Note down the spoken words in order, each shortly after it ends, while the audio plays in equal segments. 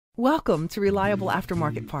Welcome to Reliable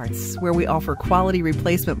Aftermarket Parts, where we offer quality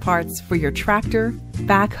replacement parts for your tractor,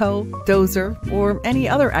 backhoe, dozer, or any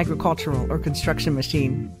other agricultural or construction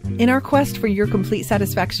machine. In our quest for your complete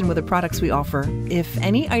satisfaction with the products we offer, if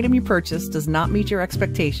any item you purchase does not meet your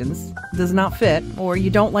expectations, does not fit, or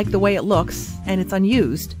you don't like the way it looks, and it's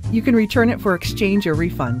unused, you can return it for exchange or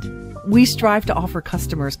refund. We strive to offer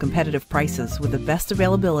customers competitive prices with the best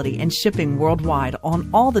availability and shipping worldwide on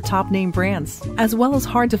all the top name brands, as well as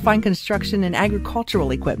hard-to-find construction and agricultural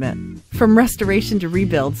equipment. From restoration to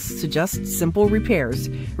rebuilds to just simple repairs,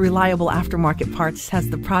 Reliable Aftermarket Parts has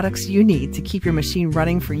the products you need to keep your machine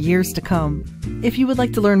running for years to come. If you would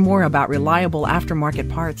like to learn more about Reliable Aftermarket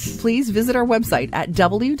Parts, please visit our website at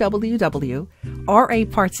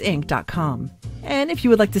www.rapartsinc.com. And if you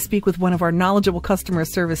would like to speak with one of our knowledgeable customer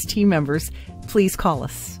service team members, please call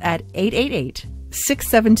us at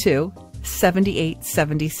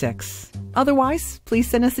 888-672-7876. Otherwise, please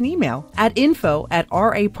send us an email at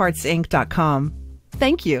info@rapartsinc.com.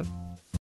 Thank you.